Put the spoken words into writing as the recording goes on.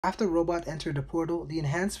After Robot entered the portal, the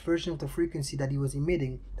enhanced version of the frequency that he was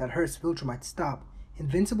emitting that hurts Viltrumites stopped.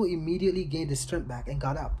 Invincible immediately gained his strength back and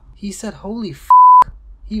got up. He said, "Holy f***."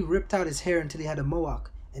 He ripped out his hair until he had a Mohawk,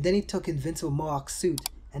 and then he took Invincible Mohawk's suit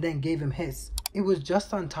and then gave him his. It was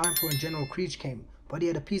just on time for when General Creech came, but he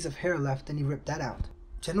had a piece of hair left and he ripped that out.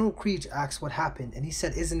 General Creech asked what happened, and he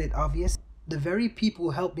said, "Isn't it obvious? The very people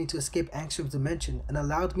who helped me to escape Angstrom's dimension and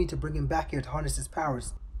allowed me to bring him back here to harness his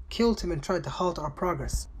powers killed him and tried to halt our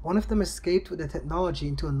progress. One of them escaped with the technology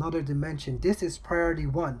into another dimension. This is priority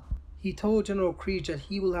 1. He told General Creech that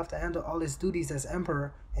he will have to handle all his duties as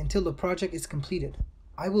Emperor until the project is completed.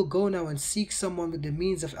 I will go now and seek someone with the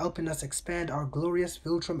means of helping us expand our glorious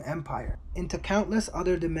Viltrum Empire into countless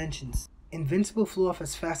other dimensions." Invincible flew off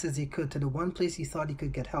as fast as he could to the one place he thought he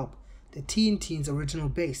could get help, the TNT's original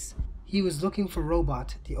base. He was looking for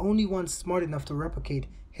Robot, the only one smart enough to replicate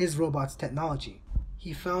his robot's technology.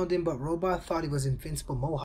 He found him, but Robot thought he was Invincible Mohawk.